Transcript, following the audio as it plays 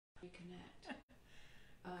Reconnect.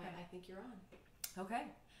 Okay. I think you're on. Okay.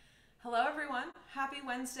 Hello, everyone. Happy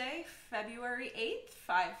Wednesday, February 8th,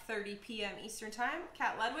 5:30 p.m. Eastern Time.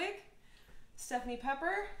 Kat Ledwig, Stephanie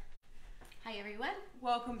Pepper. Hi, everyone.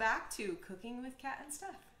 Welcome back to Cooking with Kat and Steph.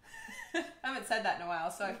 I haven't said that in a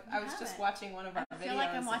while, so I was just watching one of our videos. I feel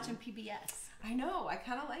like I'm watching PBS. I know. I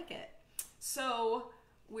kind of like it. So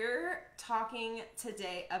we're talking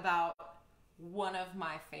today about one of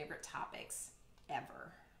my favorite topics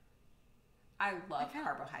ever. I love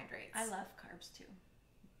carbohydrates. I love carbs too.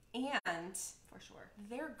 And for sure,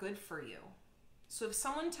 they're good for you. So if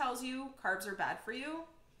someone tells you carbs are bad for you,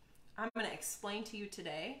 I'm going to explain to you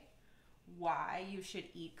today why you should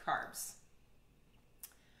eat carbs.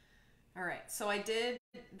 All right. So I did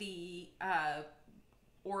the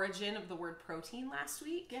origin of the word protein last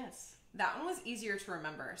week. Yes. That one was easier to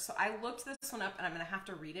remember. So I looked this one up, and I'm going to have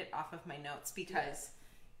to read it off of my notes because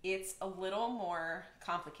it's a little more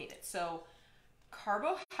complicated. So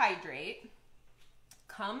carbohydrate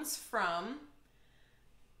comes from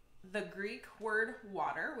the Greek word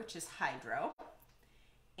water, which is hydro,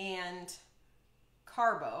 and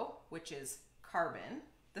carbo, which is carbon.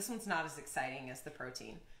 This one's not as exciting as the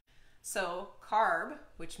protein. So carb,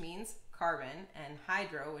 which means carbon, and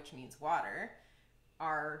hydro, which means water,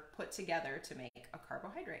 are put together to make a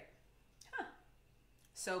carbohydrate. Huh.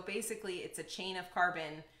 So basically it's a chain of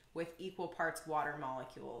carbon with equal parts water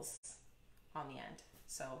molecules on the end.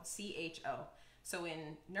 So CHO. So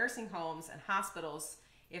in nursing homes and hospitals,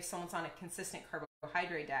 if someone's on a consistent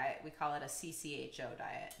carbohydrate diet, we call it a CCHO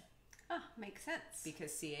diet. Oh, makes sense.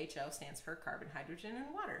 Because CHO stands for carbon, hydrogen,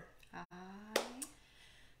 and water.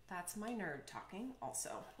 That's my nerd talking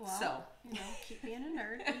also. Well, so, keep being a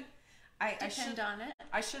nerd. I depend on it.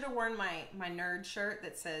 I should have worn my nerd shirt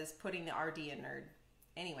that says putting the RD in nerd.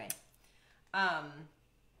 Anyway. Try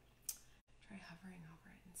hovering over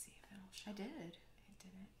it and see if it'll show. I did. It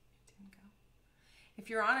didn't. It didn't go. If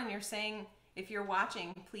you're on and if you're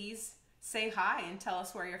watching, please say hi and tell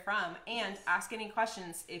us where you're from and ask any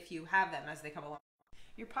questions if you have them as they come along.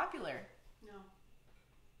 You're popular. No.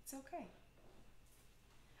 It's okay.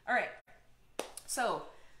 All right. So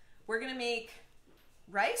we're going to make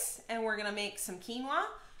rice and we're going to make some quinoa.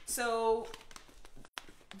 So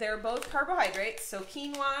they're both carbohydrates. So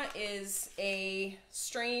quinoa is a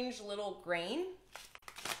strange little grain.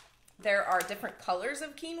 There are different colors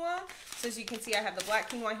of quinoa. So as you can see, I have the black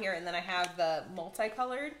quinoa here and then I have the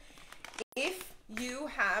multicolored. If you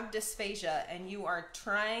have dysphagia and you are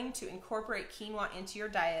trying to incorporate quinoa into your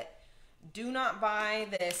diet, do not buy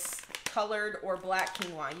this colored or black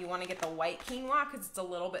quinoa. You want to get the white quinoa because it's a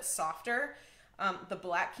little bit softer. The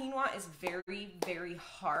black quinoa is very, very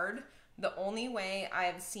hard. The only way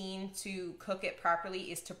I've seen to cook it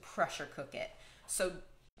properly is to pressure cook it. So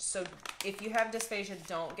if you have dysphagia,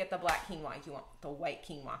 don't get the black quinoa. You want the white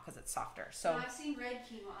quinoa because it's softer. So I've seen red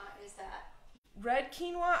quinoa. Is that? Red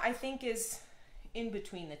quinoa, I think, is in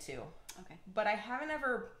between the two. Okay. But I haven't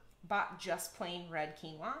ever bought just plain red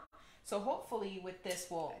quinoa. So hopefully with this,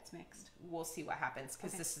 it's mixed. We'll see what happens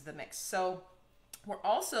because this is the mix. So we're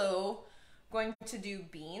also going to do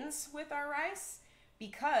beans with our rice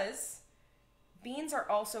because beans are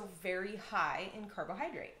also very high in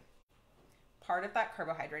carbohydrate. Part of that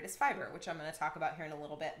carbohydrate is fiber, which I'm going to talk about here in a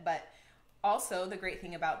little bit. But also the great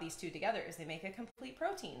thing about these two together is they make a complete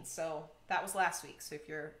protein. So that was last week. So if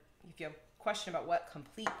you have a question about what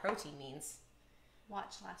complete protein means,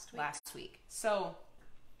 watch last week. So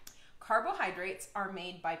carbohydrates are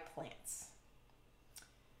made by plants.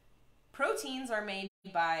 Proteins are made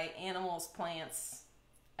by animals, plants,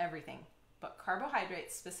 everything. But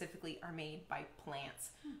carbohydrates specifically are made by plants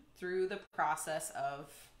through the process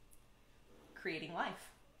of creating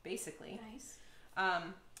life, basically. Nice.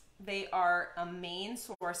 They are a main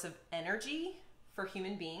source of energy for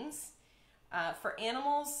human beings. For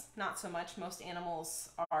animals, not so much. Most animals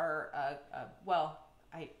are,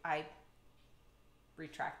 I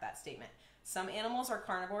retract that statement. Some animals are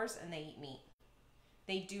carnivores and they eat meat.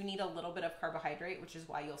 They do need a little bit of carbohydrate, which is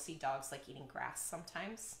why you'll see dogs like eating grass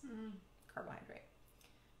sometimes. Carbohydrate.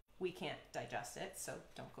 We can't digest it, so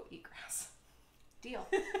don't go eat grass. Deal.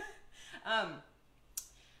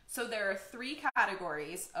 So there are three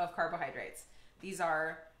categories of carbohydrates. These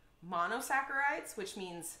are monosaccharides, which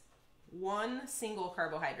means one single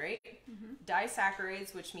carbohydrate,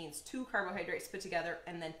 disaccharides, which means two carbohydrates put together,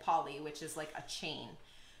 and then poly, which is like a chain.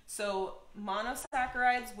 So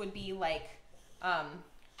monosaccharides would be like, can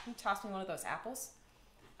you toss me one of those apples?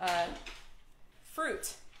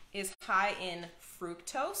 Fruit is high in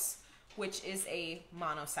fructose, which is a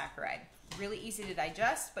monosaccharide. Really easy to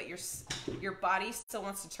digest, but your body still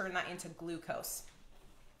wants to turn that into glucose.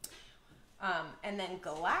 And then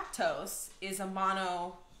galactose is a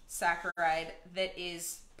monosaccharide that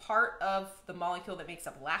is part of the molecule that makes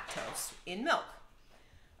up lactose in milk.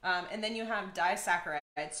 And then you have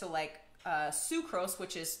disaccharides. So like sucrose,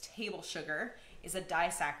 which is table sugar, is a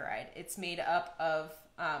disaccharide. It's made up of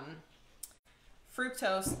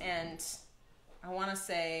fructose and I want to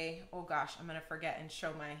say, oh gosh, I'm going to forget and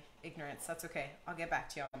show my ignorance. That's okay. I'll get back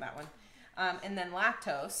to you on that one. And then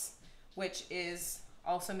lactose, which is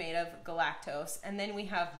also made of galactose. And then we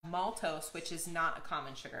have maltose, which is not a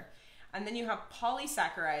common sugar. And then you have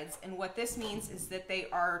polysaccharides. And what this means is that they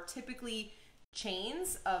are typically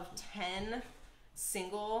chains of 10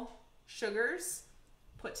 single sugars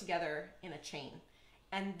put together in a chain.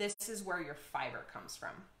 And this is where your fiber comes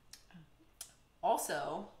from.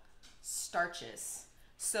 Also, starches.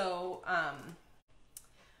 So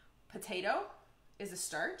potato is a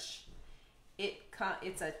starch.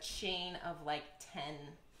 It's a chain of like 10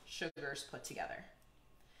 sugars put together.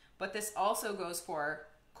 But this also goes for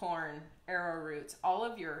corn, arrowroots. All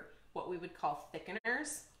of your what we would call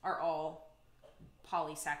thickeners are all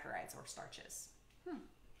polysaccharides or starches.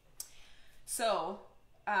 So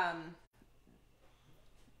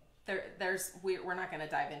we're not going to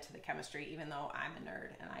dive into the chemistry, even though I'm a nerd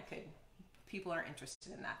and people are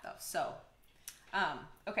interested in that though. So,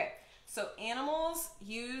 okay. So animals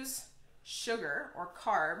use sugar or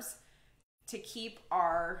carbs to keep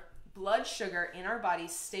our blood sugar in our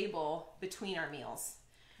bodies stable between our meals.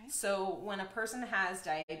 Okay. So when a person has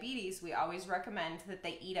diabetes, we always recommend that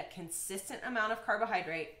they eat a consistent amount of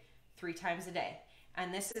carbohydrate 3 times a day.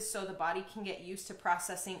 And this is so the body can get used to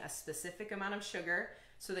processing a specific amount of sugar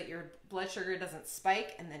so that your blood sugar doesn't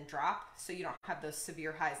spike and then drop, so you don't have those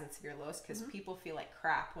severe highs and severe lows, because people feel like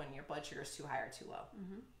crap when your blood sugar is too high or too low.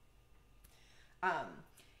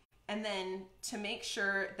 And then to make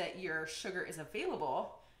sure that your sugar is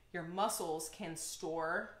available, your muscles can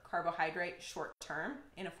store carbohydrate short term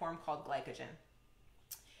in a form called glycogen.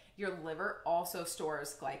 Your liver also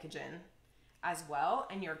stores glycogen as well,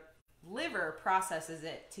 and your liver processes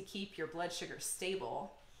it to keep your blood sugar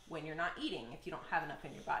stable when you're not eating, if you don't have enough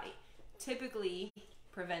in your body, typically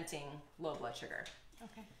preventing low blood sugar.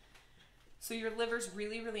 Okay. So your liver's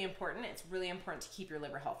really, really important. It's really important to keep your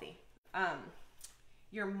liver healthy.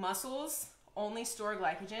 Your muscles only store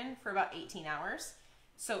glycogen for about 18 hours.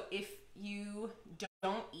 So if you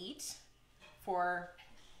don't eat for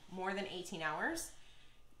more than 18 hours,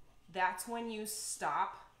 that's when you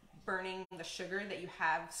stop burning the sugar that you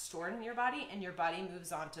have stored in your body, and your body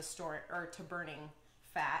moves on to burning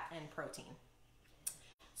fat and protein.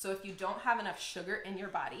 So if you don't have enough sugar in your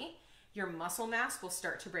body, your muscle mass will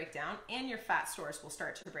start to break down and your fat stores will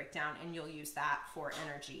start to break down, and you'll use that for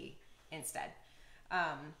energy instead.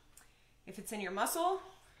 If it's in your muscle,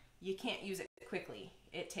 you can't use it quickly.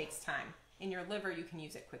 It takes time. In your liver, you can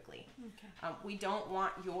use it quickly. Okay. We don't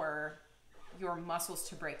want your muscles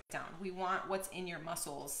to break down. We want what's in your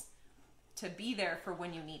muscles to be there for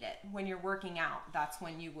when you need it. When you're working out, that's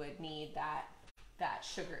when you would need that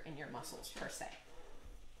sugar in your muscles per se.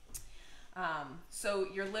 So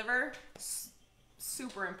your liver,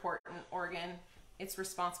 super important organ. It's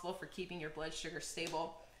responsible for keeping your blood sugar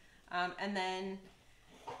stable. And then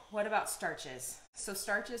what about starches? So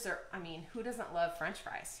starches are, who doesn't love French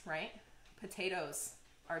fries, right? Potatoes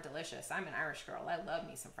are delicious. I'm an Irish girl. I love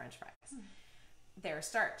me some French fries. They're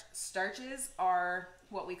starch. Starches are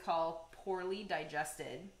what we call poorly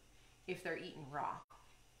digested if they're eaten raw.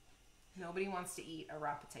 Nobody wants to eat a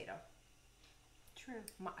raw potato. True.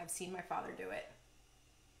 I've seen my father do it.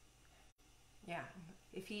 Yeah.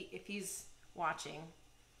 If he's watching,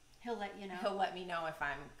 he'll let you know. He'll let me know if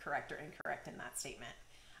I'm correct or incorrect in that statement.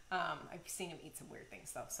 I've seen him eat some weird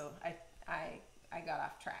things though, so I got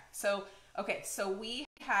off track. So, okay, so we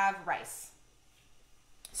have rice.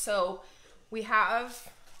 So we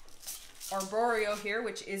have arborio here,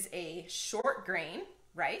 which is a short grain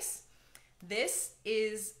rice. This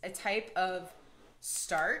is a type of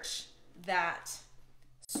starch that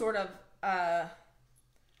sort of, I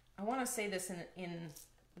want to say this in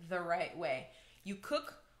the right way. You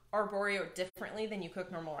cook arborio differently than you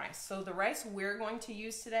cook normal rice. So the rice we're going to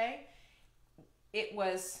use today,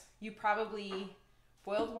 you probably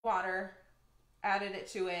boiled water, added it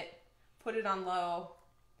to it, put it on low,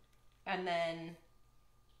 and then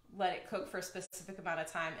let it cook for a specific amount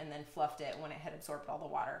of time, and then fluffed it when it had absorbed all the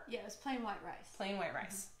water. Yeah, it was plain white rice. Plain white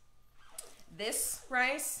rice. This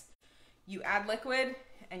rice, you add liquid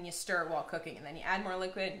and you stir while cooking, and then you add more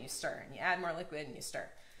liquid and you stir, and you add more liquid and you stir.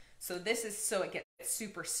 So this is so it gets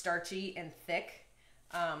super starchy and thick.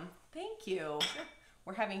 Thank you. Sure.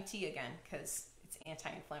 We're having tea again because it's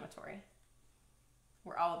anti-inflammatory.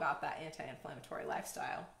 We're all about that anti-inflammatory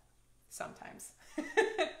lifestyle. Sometimes.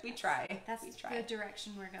 We try. That's we try. the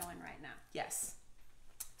direction we're going right now. Yes.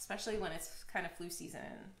 Especially when it's kind of flu season.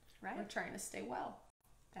 Right. We're trying to stay well.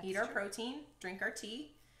 That's Eat our true. protein, drink our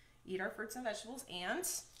tea, eat our fruits and vegetables, and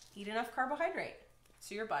eat enough carbohydrate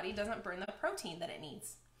so your body doesn't burn the protein that it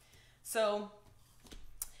needs. So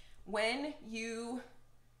when you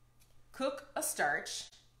cook a starch,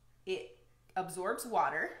 it absorbs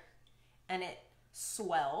water and it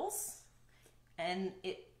swells, and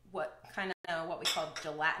it what we call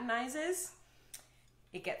gelatinizes.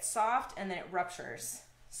 It gets soft and then it ruptures,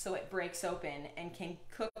 so it breaks open and can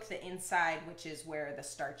cook the inside, which is where the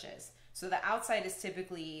starch is. So the outside is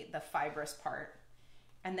typically the fibrous part,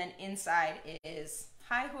 and then inside is,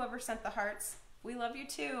 hi, whoever sent the hearts, we love you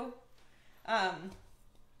too.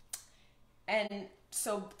 And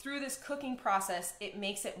so through this cooking process, it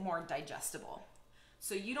makes it more digestible.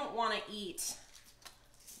 So you don't want to eat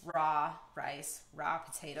raw rice, raw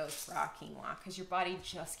potatoes, raw quinoa, because your body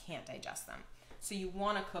just can't digest them. So you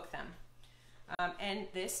want to cook them. And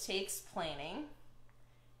this takes planning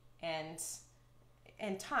and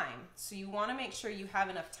time. So you want to make sure you have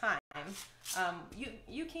enough time.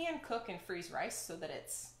 You can cook and freeze rice so that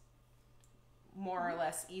it's more or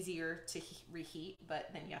less easier to reheat, but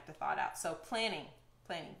then you have to thaw it out. So planning,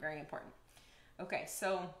 very important. Okay,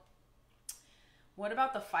 so what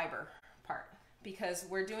about the fiber part? Because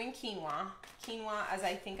we're doing quinoa. Quinoa, as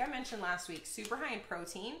I think I mentioned last week, super high in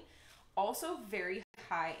protein, also very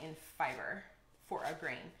high in fiber for a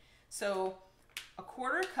grain. So a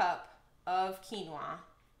quarter cup of quinoa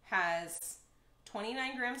has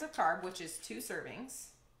 29 grams of carb, which is 2 servings.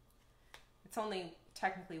 It's only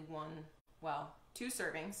technically 2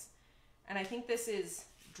 servings. And I think this is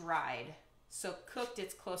dried. So cooked,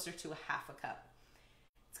 it's closer to a half a cup.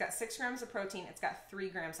 It's got 6 grams of protein. It's got 3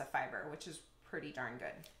 grams of fiber, which is pretty darn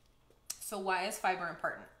good. So why is fiber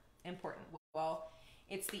important? Well,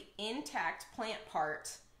 it's the intact plant part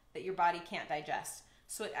that your body can't digest.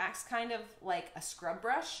 So it acts kind of like a scrub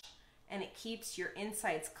brush, and it keeps your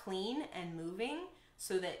insides clean and moving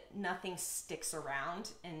so that nothing sticks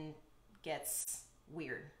around and gets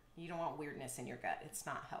weird. You don't want weirdness in your gut. It's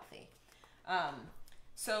not healthy.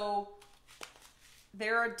 So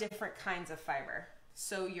there are different kinds of fiber.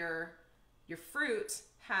 So your fruit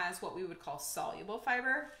has what we would call soluble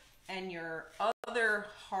fiber, and your other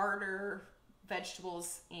harder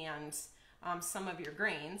vegetables and some of your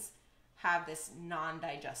grains have this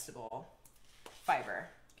non-digestible fiber.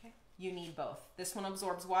 Okay. You need both. This one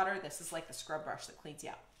absorbs water. This is like the scrub brush that cleans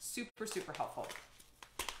you out. Super, super helpful.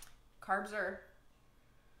 Carbs are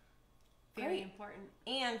Very great. important.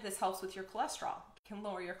 And this helps with your cholesterol. It can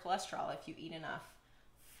lower your cholesterol if you eat enough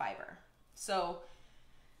fiber. So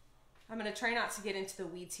I'm going to try not to get into the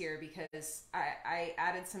weeds here because I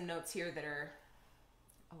added some notes here that are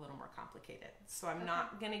a little more complicated. So I'm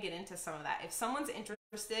not going to get into some of that. If someone's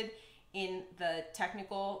interested in the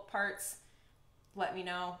technical parts, let me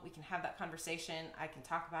know. We can have that conversation. I can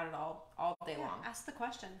talk about it all day long. Ask the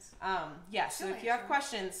questions. So if you have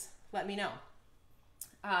questions, let me know.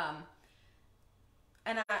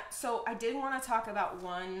 So I did want to talk about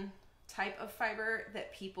one type of fiber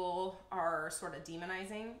that people are sort of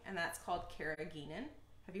demonizing, and that's called carrageenan.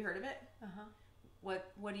 Have you heard of it? Uh-huh.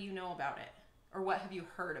 What do you know about it? Or what have you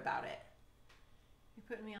heard about it? You're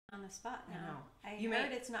putting me on the spot now. I know. I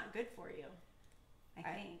heard it's not good for you. I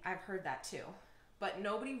think. I've heard that too. But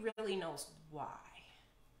nobody really knows why.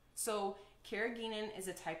 So carrageenan is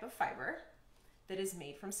a type of fiber that is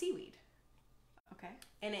made from seaweed. Okay.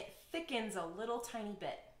 And it thickens a little tiny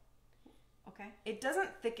bit. Okay. It doesn't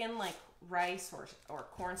thicken like rice or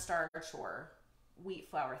cornstarch or wheat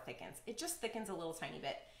flour thickens. It just thickens a little tiny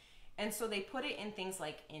bit. And so they put it in things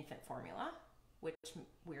like infant formula, which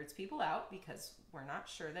weirds people out because we're not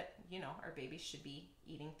sure that, our babies should be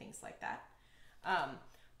eating things like that.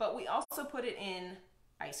 But we also put it in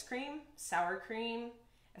ice cream, sour cream,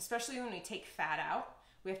 especially when we take fat out.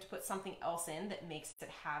 We have to put something else in that makes it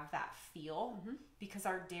have that feel, because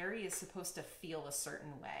our dairy is supposed to feel a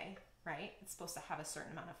certain way, right? It's supposed to have a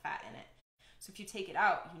certain amount of fat in it. So if you take it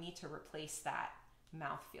out, you need to replace that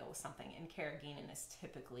mouthfeel with something, and carrageenan is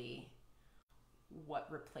typically what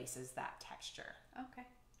replaces that texture. Okay.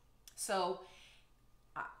 So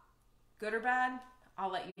good or bad,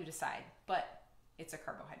 I'll let you decide, but it's a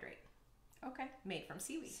carbohydrate. Okay. Made from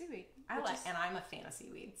seaweed. Seaweed. And I'm a fan of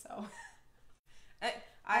seaweed, so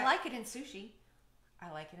I like it in sushi.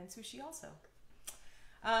 I like it in sushi also.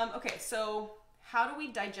 Okay, so how do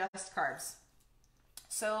we digest carbs?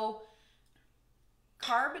 So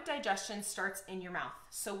carb digestion starts in your mouth.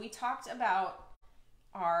 So we talked about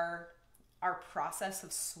our our process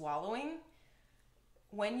of swallowing,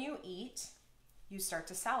 when you eat, you start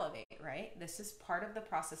to salivate, right? This is part of the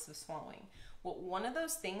process of swallowing. Well, one of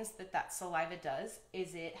those things that saliva does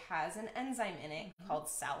is it has an enzyme in it called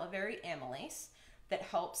salivary amylase that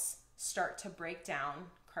helps start to break down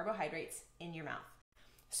carbohydrates in your mouth.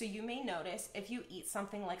 So you may notice if you eat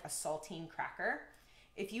something like a saltine cracker,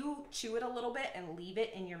 if you chew it a little bit and leave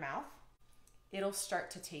it in your mouth, it'll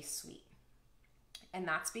start to taste sweet. And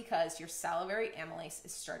that's because your salivary amylase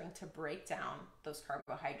is starting to break down those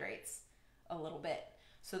carbohydrates a little bit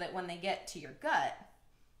so that when they get to your gut,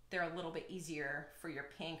 they're a little bit easier for your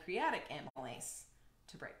pancreatic amylase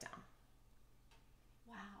to break down.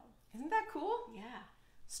 Wow. Isn't that cool? Yeah.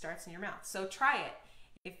 Starts in your mouth. So try it.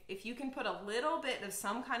 If you can put a little bit of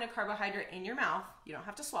some kind of carbohydrate in your mouth, you don't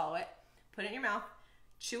have to swallow it, put it in your mouth,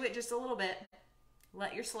 chew it just a little bit,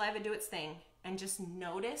 let your saliva do its thing, and just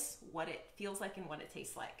notice what it feels like and what it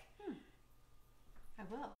tastes like. I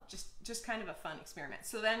will. Just kind of a fun experiment.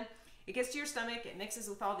 So then it gets to your stomach, it mixes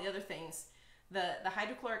with all the other things. The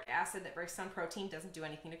hydrochloric acid that breaks down protein doesn't do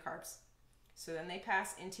anything to carbs. So then they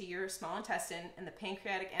pass into your small intestine, and the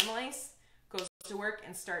pancreatic amylase goes to work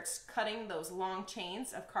and starts cutting those long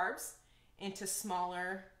chains of carbs into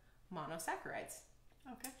smaller monosaccharides.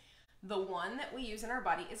 Okay. The one that we use in our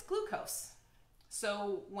body is glucose.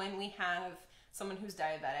 So when we have someone who's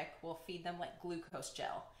diabetic, we'll feed them like glucose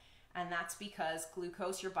gel. And that's because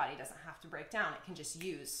glucose your body doesn't have to break down. It can just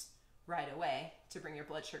use right away to bring your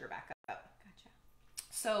blood sugar back up. Gotcha.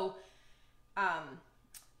 So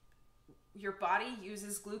your body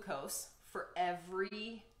uses glucose for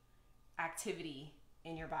every activity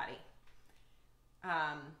in your body.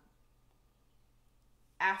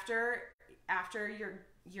 After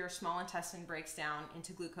your small intestine breaks down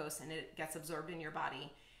into glucose and it gets absorbed in your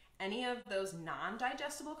body, any of those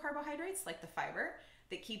non-digestible carbohydrates, like the fiber,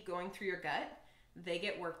 that keep going through your gut, they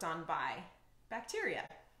get worked on by bacteria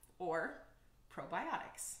or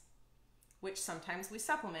probiotics, which sometimes we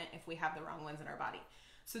supplement if we have the wrong ones in our body.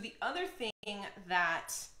 So the other thing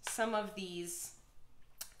that some of these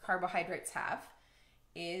carbohydrates have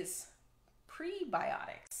is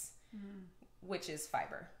prebiotics, which is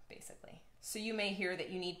fiber, basically. So you may hear that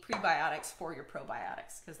you need prebiotics for your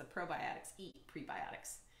probiotics because the probiotics eat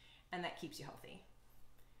prebiotics, and that keeps you healthy.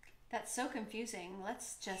 That's so confusing.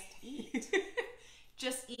 Let's just eat.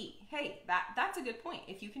 Just eat. Hey, that's a good point.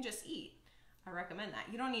 If you can just eat, I recommend that.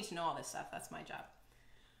 You don't need to know all this stuff. That's my job.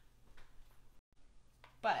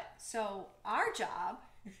 But so our job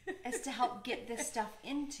is to help get this stuff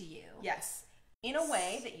into you. Yes, in a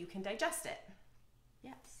way that you can digest it.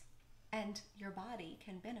 Yes. And your body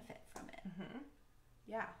can benefit from it. Mm-hmm.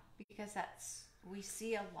 Yeah. Because we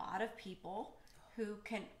see a lot of people who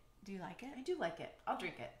can, do you like it? I do like it. I'll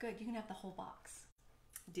drink it. Good. You can have the whole box.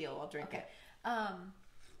 Deal. I'll drink it.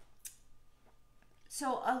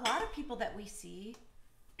 So a lot of people that we see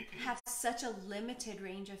have such a limited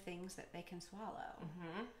range of things that they can swallow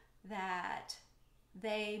that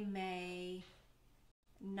they may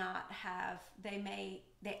not have,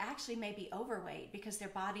 they actually may be overweight because their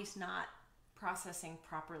body's not processing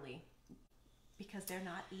properly because they're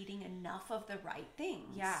not eating enough of the right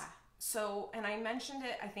things. Yeah. So, and I mentioned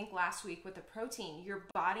it, I think last week with the protein, your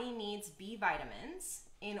body needs B vitamins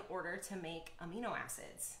in order to make amino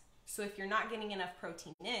acids. So if you're not getting enough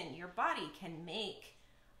protein in, your body can make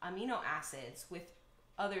amino acids with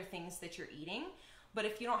other things that you're eating. But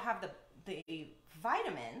if you don't have the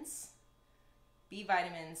vitamins, B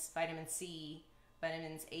vitamins, vitamin C,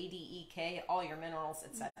 vitamins A, D, E, K, all your minerals,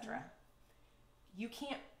 etc., you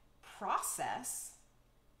can't process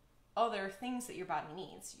other things that your body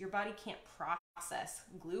needs. Your body can't process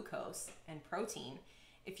glucose and protein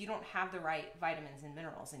if you don't have the right vitamins and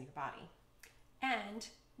minerals in your body. And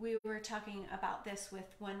we were talking about this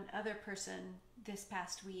with one other person this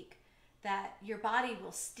past week, that your body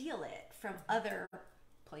will steal it from other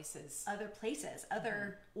places,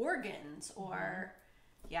 other organs, or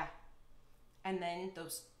yeah. And then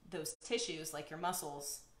those tissues, like your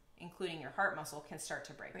muscles, including your heart muscle, can start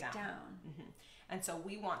to break down. And so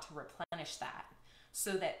we want to replenish that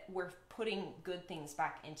so that we're putting good things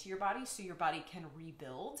back into your body so your body can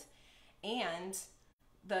rebuild. And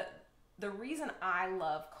the reason I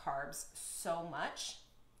love carbs so much,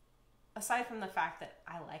 aside from the fact that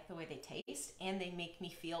I like the way they taste and they make me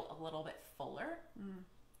feel a little bit fuller,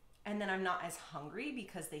 and then I'm not as hungry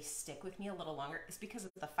because they stick with me a little longer, is because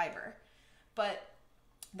of the fiber. But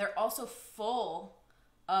they're also full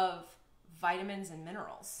of vitamins and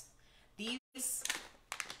minerals. These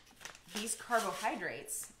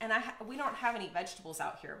carbohydrates, and we don't have any vegetables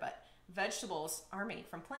out here, but vegetables are made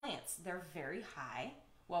from plants. They're very high.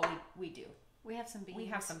 Well, we do. We have some beans. We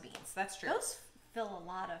have some beans. That's true. Those fill a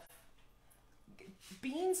lot of...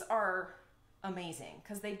 Beans are amazing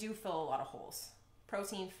because they do fill a lot of holes.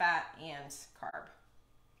 Protein, fat, and carb.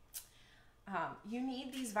 You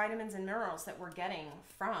need these vitamins and minerals that we're getting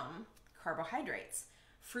from carbohydrates.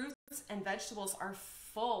 Fruits and vegetables are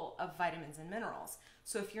full of vitamins and minerals.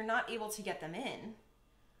 So if you're not able to get them in,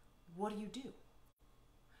 what do?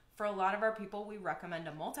 For a lot of our people, we recommend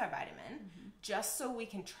a multivitamin just so we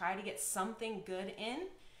can try to get something good in,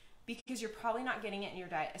 because you're probably not getting it in your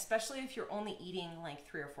diet, especially if you're only eating like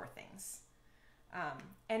 3 or 4 things.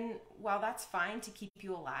 And while that's fine to keep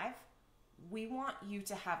you alive, we want you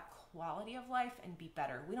to have quality of life and be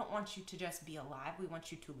better. We don't want you to just be alive. We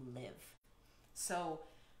want you to live. So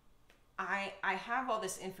I have all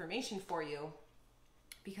this information for you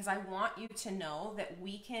because I want you to know that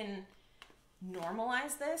we can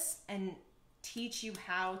normalize this and teach you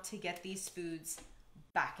how to get these foods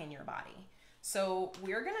back in your body. So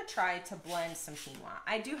we're going to try to blend some quinoa.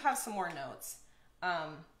 I do have some more notes.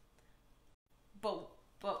 But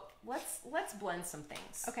let's blend some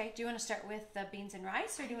things. Okay, do you want to start with the beans and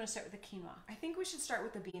rice, or do you want to start with the quinoa? I think we should start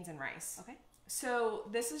with the beans and rice. Okay. So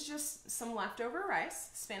this is just some leftover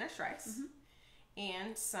rice, Spanish rice,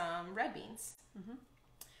 and some red beans.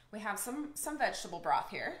 We have some vegetable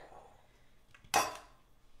broth here.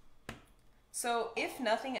 So if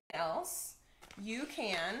nothing else, you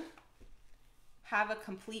can have a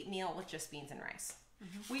complete meal with just beans and rice.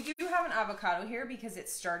 We do have an avocado here because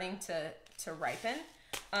it's starting to ripen.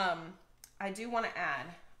 I do want to add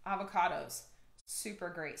avocados, super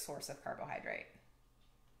great source of carbohydrate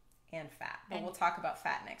and fat. But we'll talk about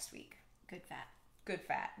fat next week. Good fat. Good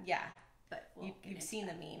fat, yeah. But you've seen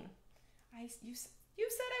the meme. You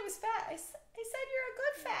said I was fat. I said you're a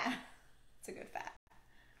good fat. It's a good fat.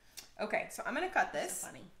 Okay, so I'm gonna cut this. So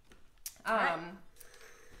funny.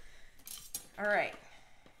 All right.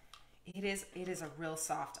 It is a real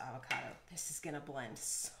soft avocado. This is gonna blend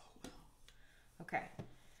so well. Okay.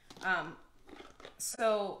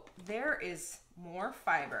 So there is more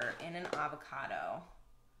fiber in an avocado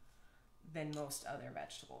than most other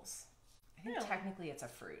vegetables. I think technically it's a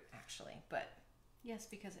fruit, actually, but yes,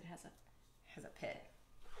 because it has a pit.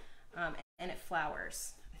 And it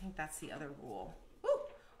flowers. I think that's the other rule. Woo!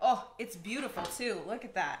 Oh, it's beautiful too. Look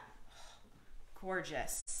at that.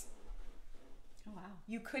 Gorgeous. Oh wow.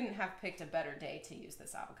 You couldn't have picked a better day to use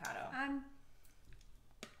this avocado. I'm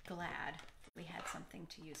glad we had something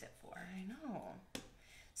to use it for. I know.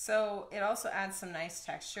 So it also adds some nice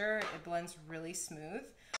texture. It blends really smooth.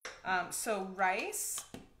 So rice.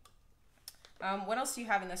 What else do you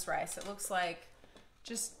have in this rice? It looks like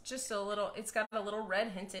just a little, it's got a little red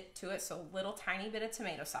hint to it, so a little tiny bit of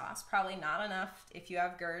tomato sauce. Probably not enough if you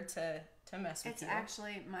have GERD to mess with It's you.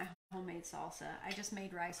 actually my homemade salsa. I just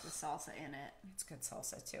made rice with salsa in it. It's good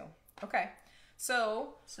salsa too. Okay.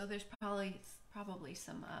 So there's probably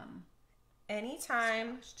some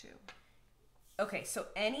anytime too. Okay, so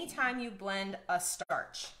anytime you blend a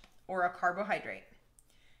starch or a carbohydrate,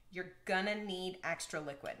 you're gonna need extra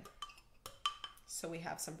liquid. So we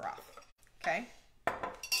have some broth. Okay?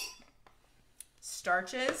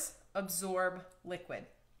 Starches absorb liquid.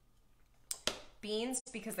 Beans,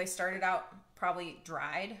 because they started out probably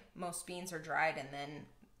dried. Most beans are dried and then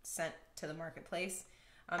sent to the marketplace.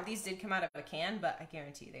 These did come out of a can, but I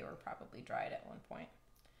guarantee they were probably dried at one point.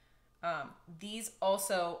 These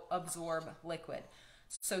also absorb liquid.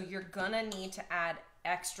 So you're gonna need to add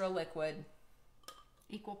extra liquid.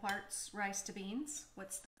 Equal parts rice to beans?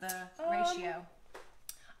 What's the ratio?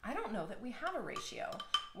 I don't know that we have a ratio.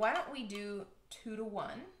 Why don't we do 2 to 1?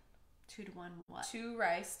 2 to 1 what? 2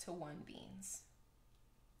 rice to 1 beans.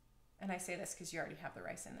 And I say this because you already have the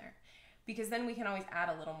rice in there. Because then we can always add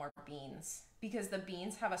a little more beans. Because the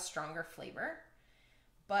beans have a stronger flavor,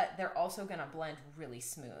 but they're also gonna blend really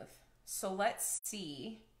smooth. So let's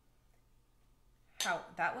see how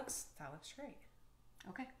that looks. That looks great.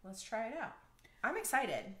 Okay. Let's try it out. I'm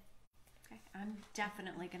excited. Okay. I'm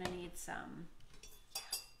definitely gonna need some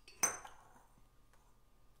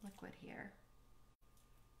liquid here.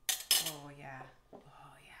 Oh yeah.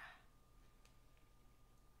 Oh yeah.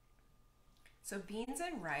 So beans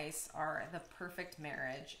and rice are the perfect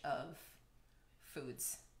marriage of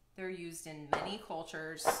foods. They're used in many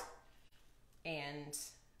cultures and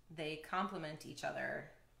they complement each other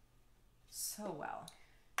so well.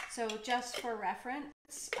 So just for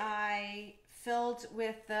reference, I filled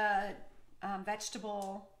with the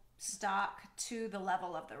vegetable stock to the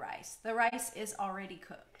level of the rice. The rice is already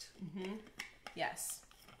cooked. Mm-hmm. Yes.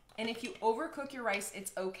 And if you overcook your rice,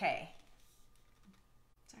 it's okay.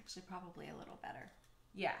 It's actually probably a little better.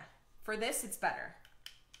 Yeah. For this, it's better.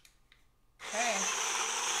 Okay.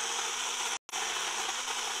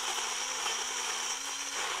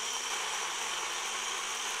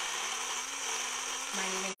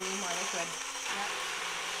 Might even need more liquid. Yep.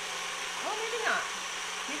 Well, maybe not.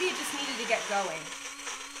 Maybe it just needed to get going.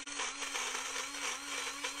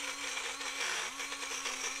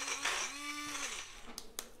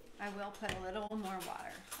 I will put a little more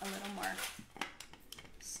water, a little more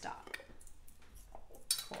stock.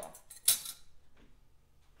 Cool.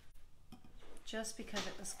 Just because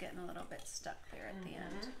it was getting a little bit stuck there at the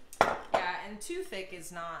end. Yeah, and too thick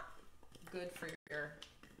is not good for your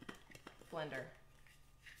blender.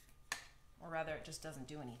 Or rather, it just doesn't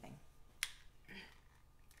do anything.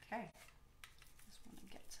 Okay. Just want to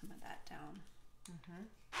get some of that down.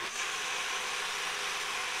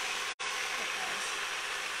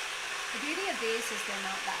 The beauty of these is they're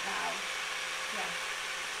not that loud. Yeah.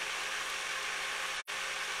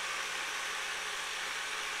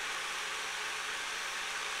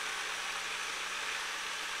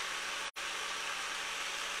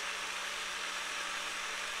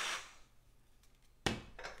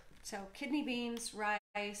 So kidney beans,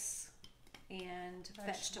 rice, and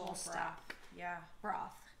vegetable stock. Yeah.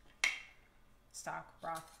 Broth. Stock,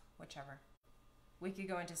 broth, whichever. We could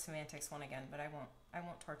go into semantics one again, but I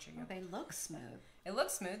won't torture you. Oh, they look smooth. It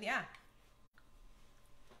looks smooth, yeah.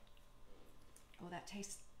 Oh, that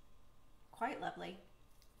tastes quite lovely.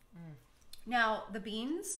 Now, the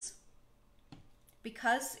beans,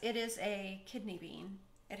 because it is a kidney bean,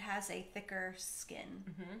 it has a thicker skin.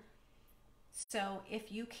 So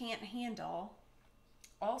if you can't handle...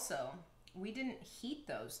 Also, we didn't heat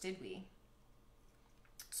those, did we?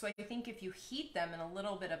 So I think if you heat them in a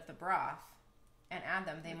little bit of the broth and add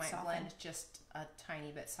them, they might soften. blend just a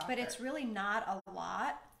tiny bit softer. But it's really not a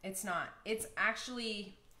lot. It's not. It's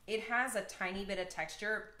actually, it has a tiny bit of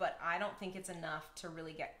texture, but I don't think it's enough to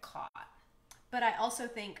really get caught. But I also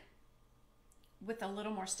think with a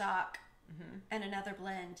little more stock and another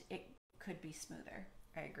blend, it could be smoother.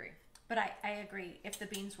 I agree. But I agree, if the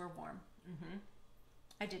beans were warm.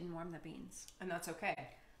 I didn't warm the beans. And that's okay.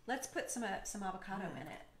 Let's put some avocado in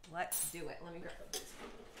it. Let's do it. Let me grab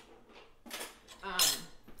those.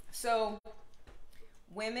 So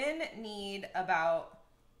women need about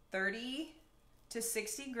 30 to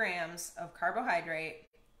 60 grams of carbohydrate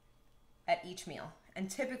at each meal. And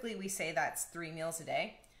typically we say that's 3 meals a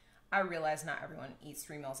day. I realize not everyone eats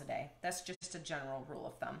 3 meals a day. That's just a general rule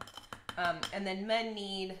of thumb. And then men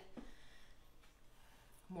need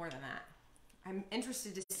more than that. I'm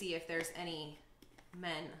interested to see if there's any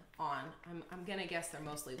men on. I'm gonna guess they're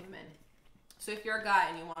mostly women. So if you're a guy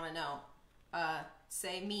and you want to know,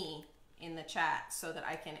 say me in the chat so that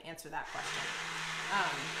I can answer that question.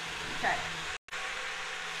 Okay.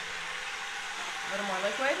 A little more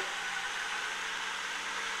liquid.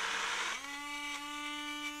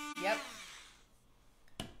 Yep.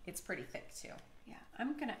 It's pretty thick too. Yeah,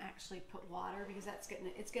 I'm gonna actually put water because it's getting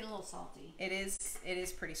a little salty. It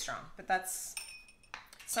is pretty strong, but that's,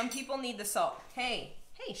 some people need the salt. Hey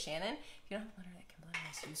Shannon, if you don't have butter that can blend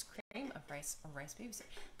rice, use cream of rice or rice babysit.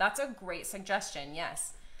 That's a great suggestion.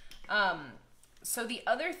 Yes. So the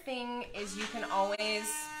other thing is you can always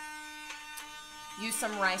use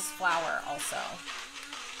some rice flour also.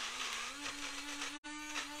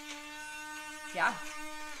 Yeah.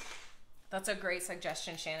 That's a great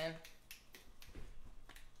suggestion, Shannon.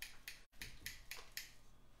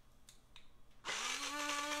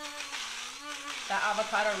 That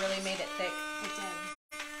avocado really made it thick. It did.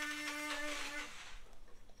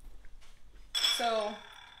 So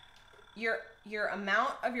your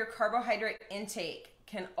amount of your carbohydrate intake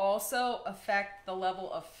can also affect the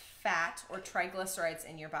level of fat or triglycerides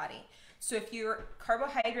in your body. So if your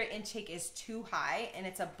carbohydrate intake is too high and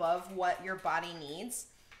it's above what your body needs,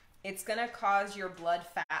 it's going to cause your blood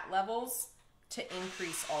fat levels to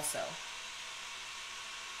increase also.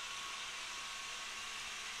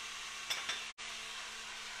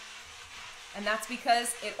 And that's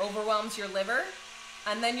because it overwhelms your liver,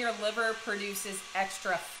 and then your liver produces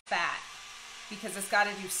extra fat because it's got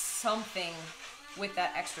to do something with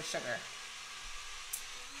that extra sugar.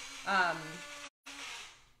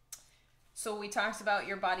 So we talked about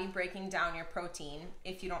your body breaking down your protein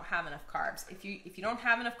if you don't have enough carbs. If you don't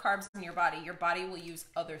have enough carbs in your body will use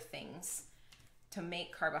other things to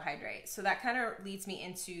make carbohydrate. So that kind of leads me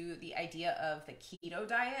into the idea of the keto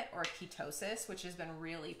diet or ketosis, which has been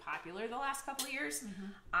really popular the last couple of years.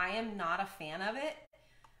 I am not a fan of it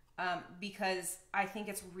because I think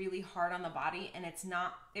it's really hard on the body, and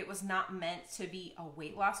it was not meant to be a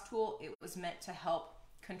weight loss tool. It was meant to help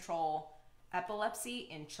control epilepsy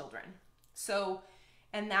in children. So,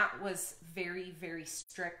 and that was very, very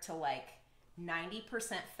strict to like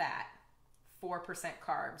 90% fat, 4%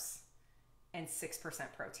 carbs, and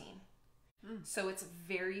 6% protein. So it's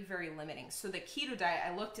very, very limiting. So the keto diet,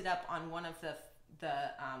 I looked it up on one of the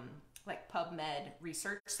like PubMed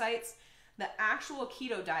research sites. The actual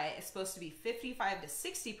keto diet is supposed to be 55 to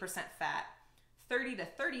 60% fat, 30 to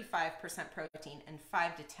 35% protein, and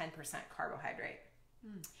 5 to 10% carbohydrate.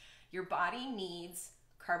 Your body needs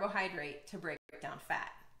carbohydrate to break down fat.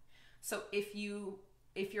 So if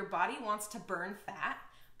your body wants to burn fat,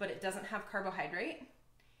 but it doesn't have carbohydrate,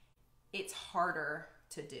 it's harder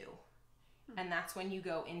to do. And that's when you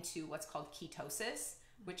go into what's called ketosis,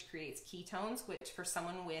 which creates ketones, which for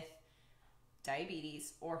someone with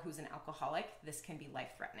diabetes or who's an alcoholic, this can be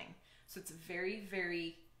life-threatening. So it's very,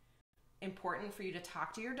 very important for you to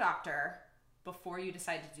talk to your doctor before you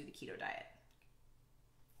decide to do the keto diet.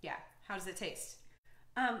 Yeah. How does it taste?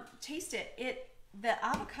 Taste it. The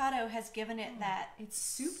avocado has given it that. It's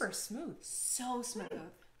super smooth. So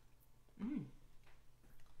smooth.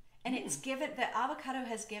 And the avocado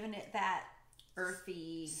has given it that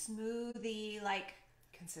earthy, smoothie, like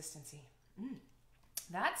consistency.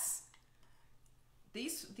 That's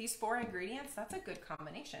these 4 ingredients. That's a good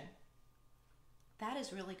combination. That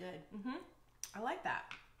is really good. I like that.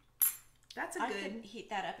 That's I could heat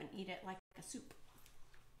that up and eat it like a soup.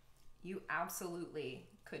 You absolutely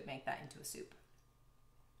could make that into a soup.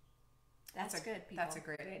 That's good, people. That's a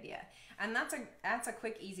great idea. And that's a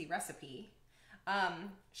quick, easy recipe.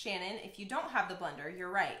 Shannon, if you don't have the blender, you're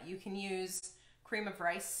right. You can use cream of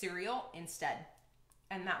rice cereal instead.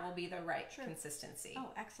 And that will be the right consistency. Oh,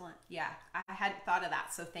 excellent. Yeah, I hadn't thought of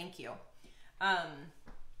that, so thank you.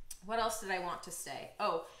 What else did I want to say?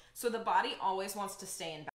 Oh, so the body always wants to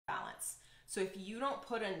stay in balance. So if you don't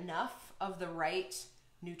put enough of the right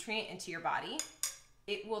nutrient into your body,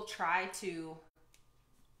 it will try to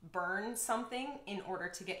burn something in order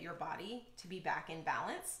to get your body to be back in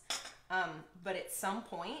balance. But at some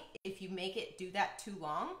point, if you make it do that too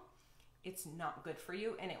long, it's not good for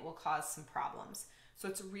you and it will cause some problems. So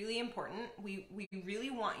it's really important. We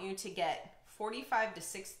really want you to get 45 to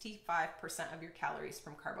 65% of your calories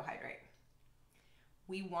from carbohydrate.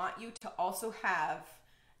 We want you to also have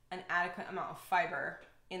an adequate amount of fiber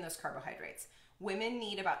in those carbohydrates. Women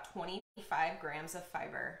need about 25 grams of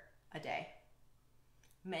fiber a day.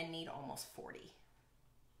 Men need almost 40.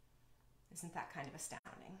 Isn't that kind of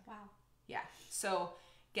astounding? Wow. Yeah. So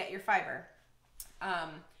get your fiber.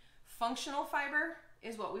 Functional fiber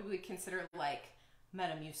is what we would consider like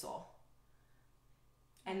Metamucil.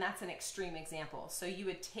 And that's an extreme example. So you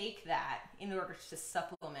would take that in order to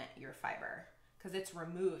supplement your fiber because it's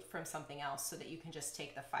removed from something else so that you can just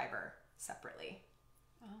take the fiber separately.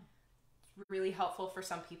 Oh. It's really helpful for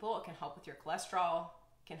some people. It can help with your cholesterol,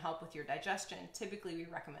 can help with your digestion. Typically we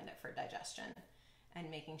recommend it for digestion and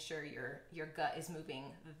making sure your gut is moving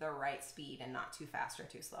the right speed and not too fast or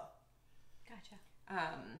too slow. Gotcha.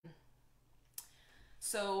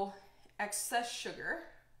 So excess sugar,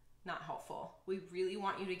 not helpful. We really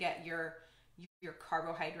want you to get your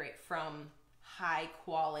carbohydrate from high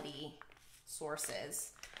quality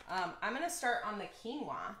sources. I'm going to start on the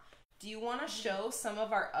quinoa. Do you want to show some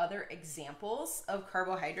of our other examples of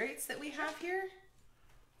carbohydrates that we have here?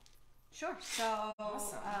 Sure. So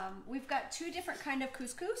Awesome. We've got 2 different kind of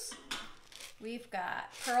couscous. We've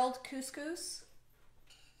got pearled couscous.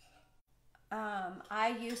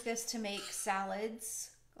 I use this to make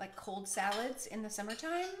salads, like cold salads in the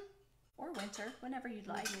summertime or winter, whenever you'd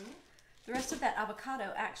like. The rest of that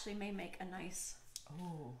avocado actually may make a nice...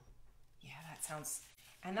 Oh, yeah, that sounds...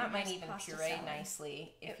 And that might even puree salad.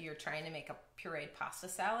 nicely if you're trying to make a pureed pasta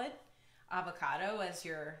salad. Avocado as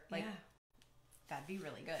your, like, that'd be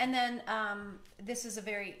really good. And then this is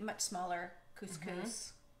a much smaller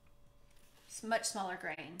couscous. It's much smaller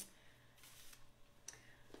grain.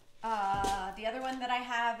 The other one that I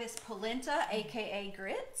have is polenta, aka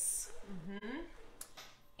grits.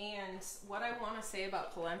 And what I want to say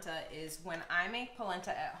about polenta is when I make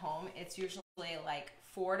polenta at home, it's usually like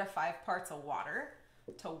 4 to 5 parts of water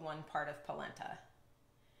to 1 part of polenta.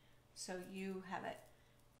 So you have it.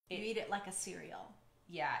 You eat it like a cereal.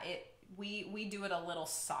 Yeah, we do it a little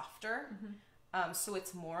softer. So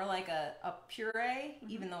it's more like a puree,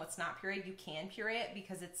 even though it's not puree. You can puree it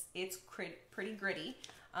because it's pretty gritty.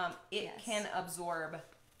 It can absorb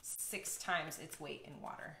 6 times its weight in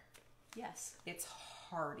water. Yes. It's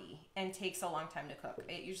hearty and takes a long time to cook.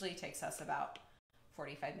 It usually takes us about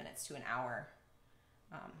 45 minutes to an hour.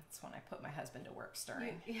 That's when I put my husband to work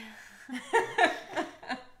stirring.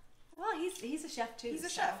 Well, he's a chef too. He's a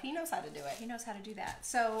chef. He knows how to do it. He knows how to do that.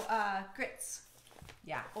 So grits.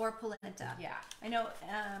 Yeah. Or polenta. Yeah. I know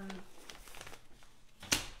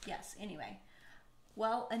Yes, anyway.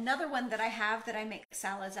 Well, another one that I have that I make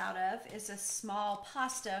salads out of is a small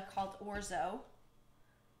pasta called orzo.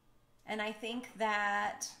 And I think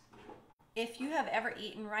that if you have ever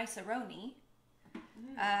eaten rice-a-roni,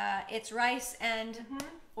 it's rice and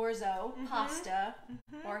orzo pasta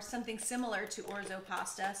or something similar to orzo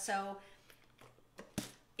pasta. So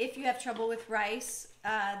if you have trouble with rice,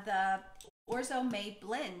 the orzo may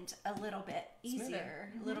blend a little bit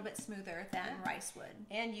easier, a little bit smoother than rice would.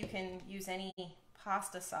 And you can use any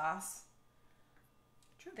pasta sauce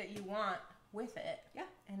that you want with it. Yeah.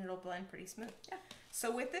 And it'll blend pretty smooth. Yeah.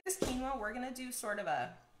 So with this quinoa, we're going to do sort of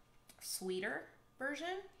a sweeter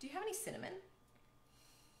version. Do you have any cinnamon?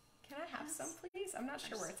 Can I have some, please? I'm not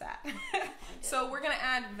sure where it's at. So we're going to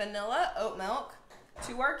add vanilla oat milk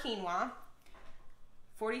to our quinoa.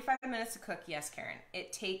 45 minutes to cook. Yes, Karen.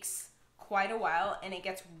 It takes quite a while and it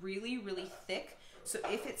gets really, really thick. So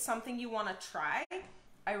if it's something you want to try,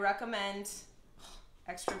 I recommend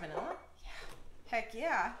extra vanilla. Yeah. Heck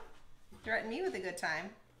yeah. Threaten me with a good time.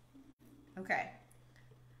 Okay.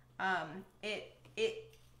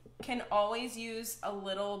 It can always use a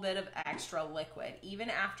little bit of extra liquid.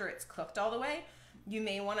 Even after it's cooked all the way, you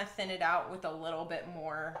may want to thin it out with a little bit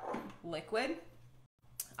more liquid.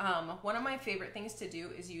 One of my favorite things to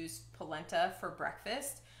do is use polenta for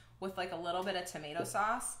breakfast with like a little bit of tomato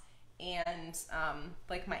sauce and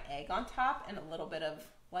like my egg on top and a little bit of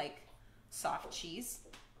like soft cheese.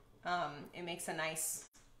 It makes a nice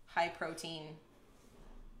high protein,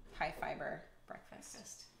 high fiber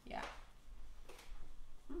breakfast. Yeah.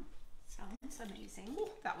 Sounds amazing. Ooh,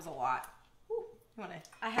 that was a lot. Ooh, you want to?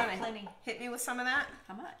 I have plenty. Hit me with some of that.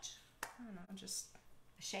 How much? I don't know, just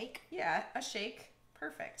a shake. Yeah, a shake.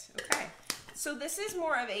 Perfect. Okay. So this is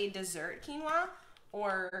more of a dessert quinoa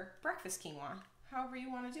or breakfast quinoa, however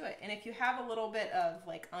you want to do it. And if you have a little bit of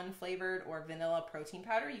like unflavored or vanilla protein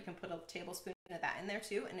powder, you can put a tablespoon of that in there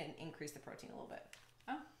too, and then increase the protein a little bit.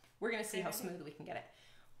 Oh, we're gonna see how smooth we can get it.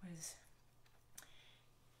 What is?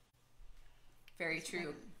 Very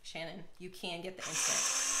true, Shannon. You can get the instant.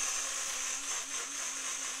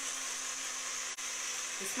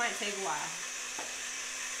 This might take a while.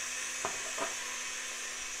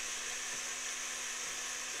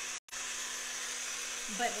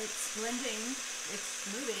 But it's blending, it's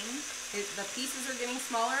moving. The pieces are getting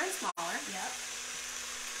smaller and smaller.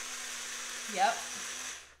 Yep.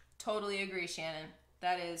 Totally agree, Shannon.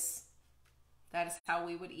 That is how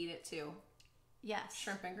we would eat it too. Yes.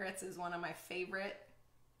 Shrimp and grits is one of my favorite.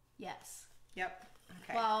 Yes. Yep.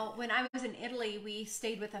 Okay. Well, when I was in Italy, we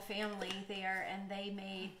stayed with a family there, and they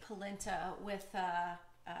made polenta with Does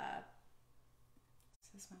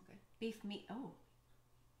this smell good? beef meat. Oh.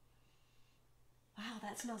 Wow,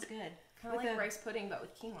 that smells good. Kind of like rice pudding, but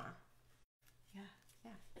with quinoa. Yeah.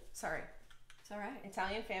 Yeah. Sorry. It's all right.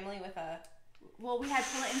 Italian family with a... Well, we had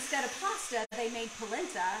instead of pasta, they made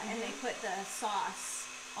polenta, and they put the sauce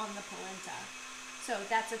on the polenta. So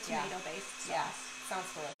that's a tomato-based sauce. Yeah.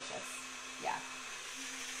 Sounds delicious. Yeah.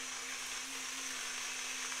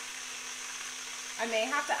 I may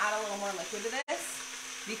have to add a little more liquid to this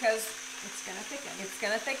because it's going to thicken. It's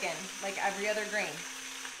going to thicken like every other grain.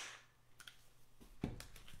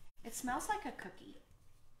 It smells like a cookie,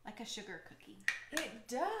 like a sugar cookie. It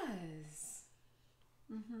does.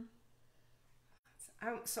 Mm-hmm.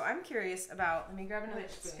 So I'm curious about, let me grab another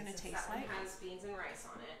spoon. It's going to taste like. That one has beans and rice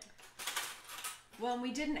on it. Well,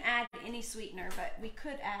 we didn't add any sweetener, but we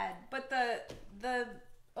could add. But the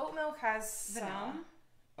oat milk has vanilla.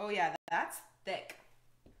 Oh yeah, that's thick.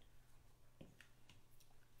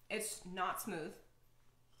 It's not smooth,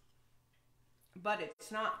 but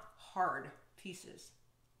it's not hard pieces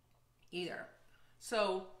either.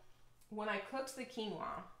 So when I cooked the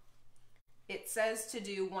quinoa, it says to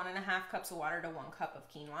do 1.5 cups of water to 1 cup of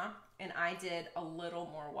quinoa, and I did a little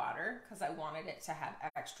more water because I wanted it to have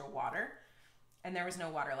extra water, and there was no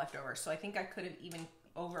water left over. So I think I could have even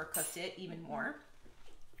overcooked it even more.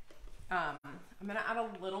 I'm gonna add a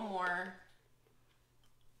little more,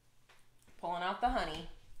 pulling out the honey.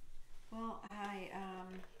 Well,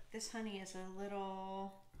 this honey is a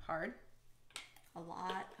little hard. A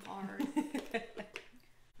lot hard. Let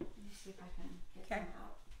me see if I can get them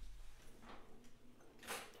out.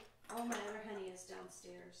 Oh, my other honey is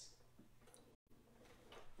downstairs.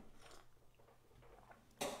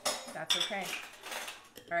 That's okay.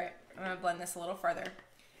 All right, I'm gonna blend this a little further.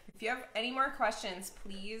 If you have any more questions,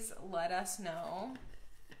 please let us know.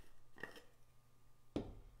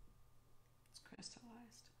 It's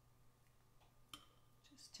crystallized.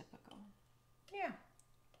 Just typical. Yeah,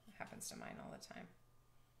 it happens to mine all the time.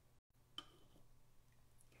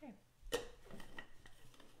 Okay.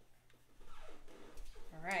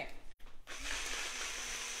 All right.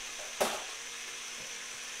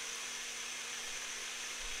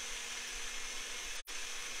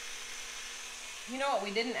 You know what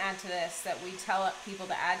we didn't add to this that we tell people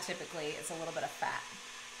to add typically is a little bit of fat.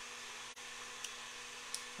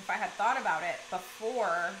 If I had thought about it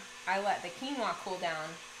before I let the quinoa cool down,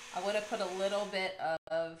 I would have put a little bit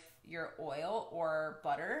of your oil or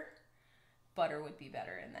butter. Butter would be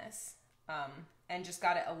better in this. And just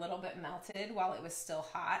got it a little bit melted while it was still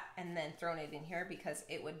hot and then thrown it in here because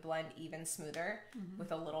it would blend even smoother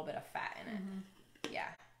with a little bit of fat in it. Yeah.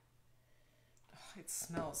 Oh, it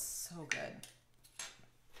smells so good.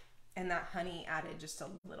 And that honey added just a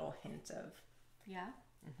little hint of... Yeah?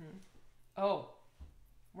 Oh,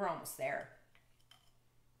 we're almost there.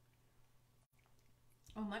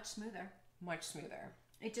 Oh, much smoother. Much smoother.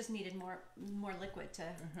 It just needed more liquid to...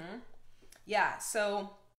 Yeah,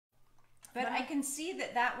 so... But I can see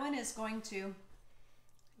that one is going to...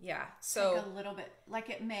 Yeah, so... Take a little bit... Like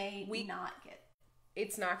it may not get...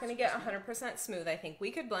 It's not going to get 100% smooth. I think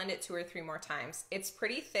we could blend it 2 or 3 more times. It's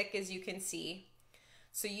pretty thick, as you can see.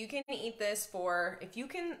 So you can eat this for... If you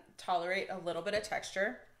can tolerate a little bit of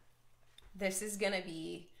texture, this is going to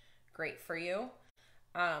be great for you.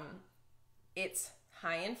 It's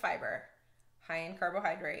high in fiber, high in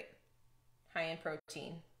carbohydrate, high in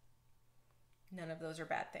protein. None of those are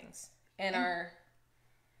bad things. And our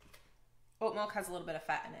oat milk has a little bit of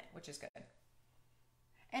fat in it, which is good.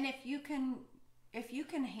 And if you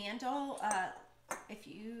can handle, if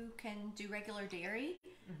you can do regular dairy,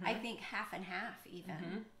 I think half and half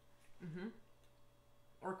even.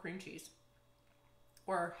 Or cream cheese.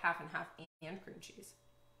 Or half and half and cream cheese.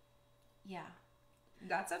 Yeah.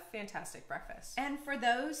 That's a fantastic breakfast. And for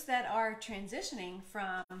those that are transitioning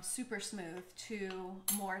from super smooth to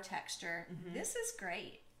more texture, this is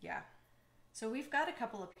great. Yeah. So we've got a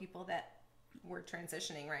couple of people that... We're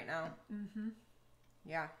transitioning right now.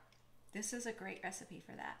 Yeah. This is a great recipe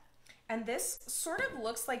for that. And this sort of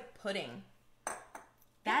looks like pudding.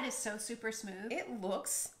 That is so super smooth. It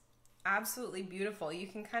looks absolutely beautiful. You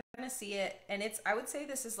can kind of see it. And I would say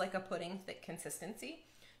this is like a pudding thick consistency.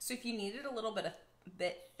 So if you need it a little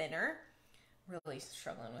bit thinner, really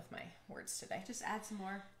struggling with my words today. Just add some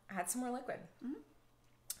more. Add some more liquid.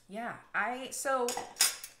 Yeah. I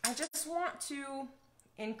just want to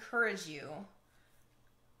encourage you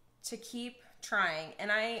to keep trying.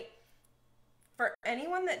 And for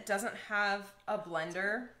anyone that doesn't have a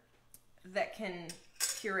blender that can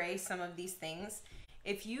puree some of these things,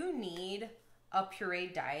 if you need a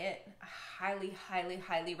pureed diet, I highly, highly,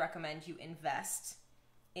 highly recommend you invest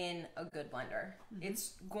in a good blender.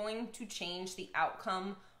 It's going to change the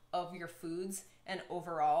outcome of your foods and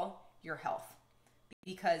overall your health.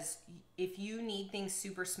 Because if you need things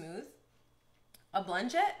super smooth, a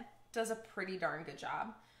BlendJet does a pretty darn good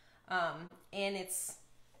job. And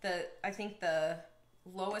I think the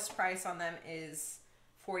lowest price on them is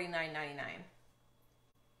 $49.99.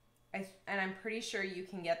 And I'm pretty sure you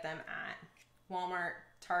can get them at Walmart,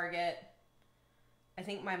 Target. I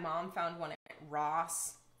think my mom found one at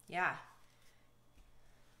Ross. Yeah.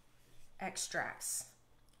 Extracts.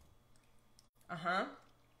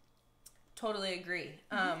 Totally agree.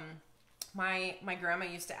 My grandma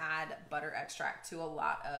used to add butter extract to a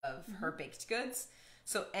lot of her baked goods.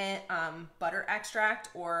 So butter extract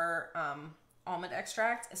or almond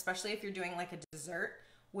extract, especially if you're doing like a dessert,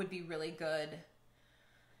 would be really good.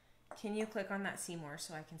 Can you click on that see more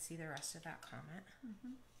so I can see the rest of that comment?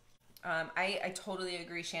 I totally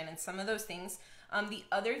agree, Shannon. Some of those things. The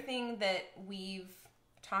other thing that we've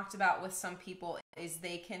talked about with some people is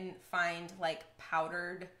they can find like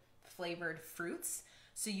powdered flavored fruits.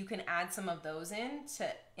 So you can add some of those in to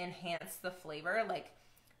enhance the flavor. Like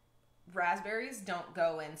raspberries don't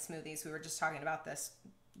go in smoothies. We were just talking about this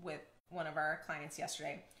with one of our clients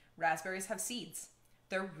yesterday. Raspberries have seeds.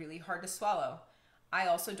 They're really hard to swallow. I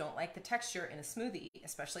also don't like the texture in a smoothie,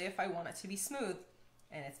 especially if I want it to be smooth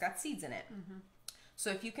and it's got seeds in it. So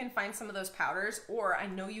if you can find some of those powders, or I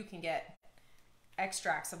know you can get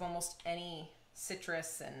extracts of almost any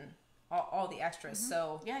citrus and all the extras.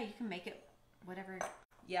 So yeah, you can make it whatever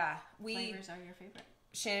flavors are your favorite.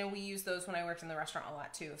 Shannon, we use those when I worked in the restaurant a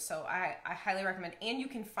lot too. So I highly recommend, and you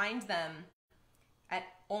can find them at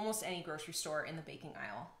almost any grocery store in the baking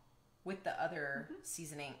aisle with the other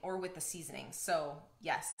seasoning or with the seasoning. So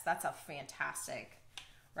yes, that's a fantastic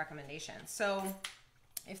recommendation. So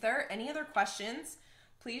if there are any other questions,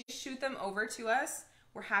 please shoot them over to us.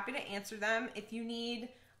 We're happy to answer them. If you need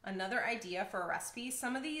another idea for a recipe,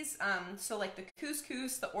 some of these, so like the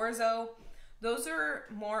couscous, the orzo, those are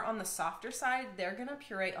more on the softer side. They're gonna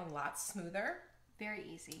puree a lot smoother. Very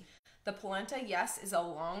easy. The polenta, yes, is a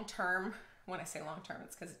long-term. When I say long-term,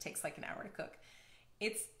 it's because it takes like an hour to cook.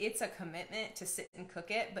 It's a commitment to sit and cook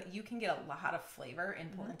it, but you can get a lot of flavor in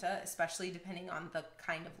polenta, especially depending on the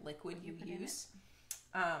kind of liquid you use.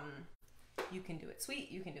 You can do it sweet,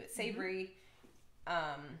 you can do it savory.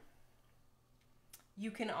 You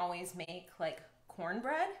can always make like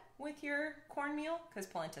cornbread with your cornmeal, because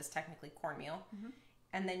polenta is technically cornmeal.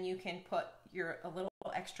 And then you can put a little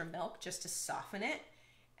extra milk just to soften it,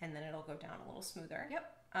 and then it'll go down a little smoother.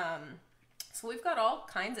 So we've got all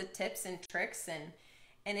kinds of tips and tricks,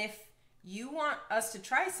 and if you want us to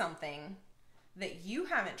try something that you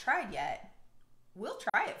haven't tried yet, we'll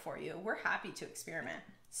try it for you. We're happy to experiment.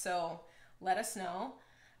 So let us know.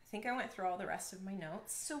 I think I went through all the rest of my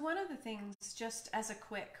notes. So one of the things, just as a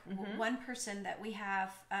quick, one person that we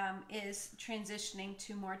have is transitioning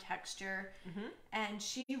to more texture, and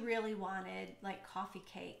she really wanted like coffee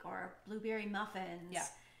cake or blueberry muffins.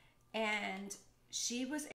 And she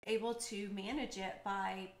was able to manage it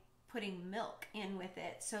by putting milk in with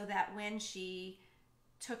it, so that when she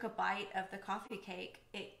took a bite of the coffee cake,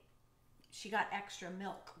 she got extra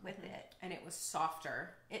milk with it, and it was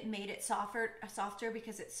softer. It made it softer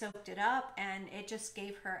because it soaked it up, and it just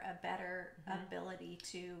gave her a better ability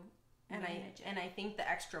to manage it. And I think the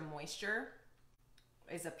extra moisture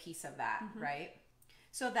is a piece of that, right?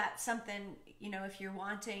 So that's something, you know, if you're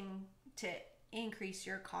wanting to increase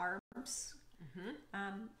your carbs, in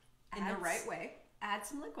the right way, add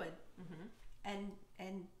some liquid, and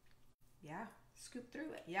scoop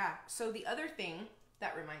through it. So the other thing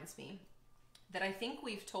that reminds me that I think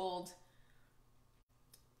we've told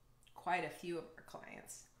quite a few of our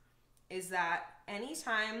clients is that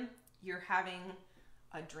anytime you're having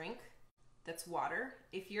a drink that's water,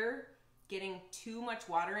 if you're getting too much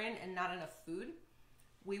water in and not enough food,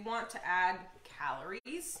 we want to add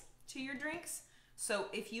calories to your drinks. So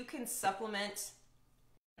if you can supplement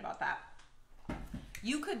about that,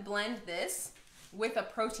 you could blend this with a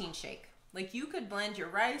protein shake. Like you could blend your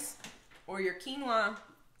rice or your quinoa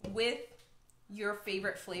with your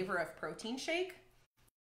favorite flavor of protein shake.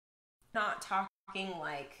 Not talking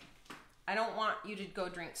like, I don't want you to go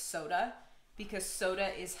drink soda, because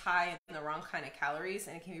soda is high in the wrong kind of calories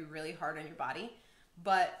and it can be really hard on your body.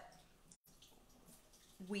 But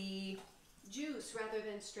juice rather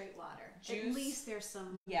than straight water. Juice. At least there's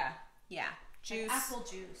some juice. like apple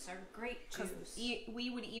juice or grape juice. We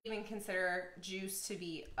would even consider juice to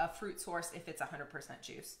be a fruit source if it's 100%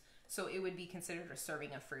 juice. So it would be considered a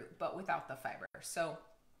serving of fruit, but without the fiber. So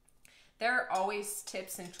there are always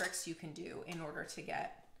tips and tricks you can do in order to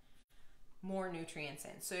get more nutrients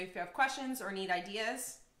in. So if you have questions or need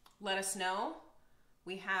ideas, let us know.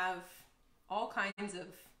 We have all kinds of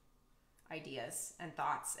ideas and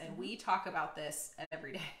thoughts, and we talk about this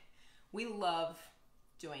every day. We love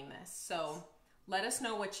doing this. So let us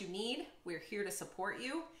know what you need. We're here to support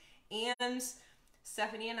you. And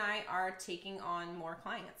Stephanie and I are taking on more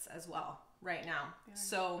clients as well right now.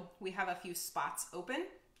 So we have a few spots open.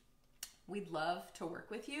 We'd love to work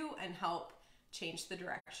with you and help change the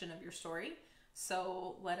direction of your story.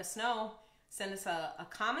 So let us know. Send us a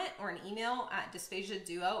comment or an email at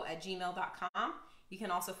dysphagiaduo@gmail.com. You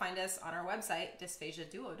can also find us on our website,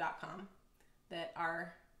 dysphagiaduo.com, that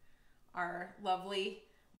our lovely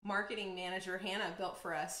marketing manager, Hannah, built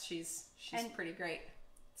for us. She's pretty great.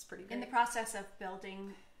 It's pretty great. In the process of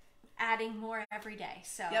adding more every day.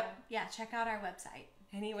 So yeah, check out our website.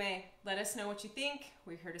 Anyway, let us know what you think.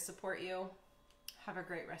 We're here to support you. Have a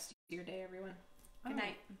great rest of your day, everyone. Good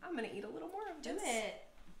night. I'm going to eat a little more of this. Do it.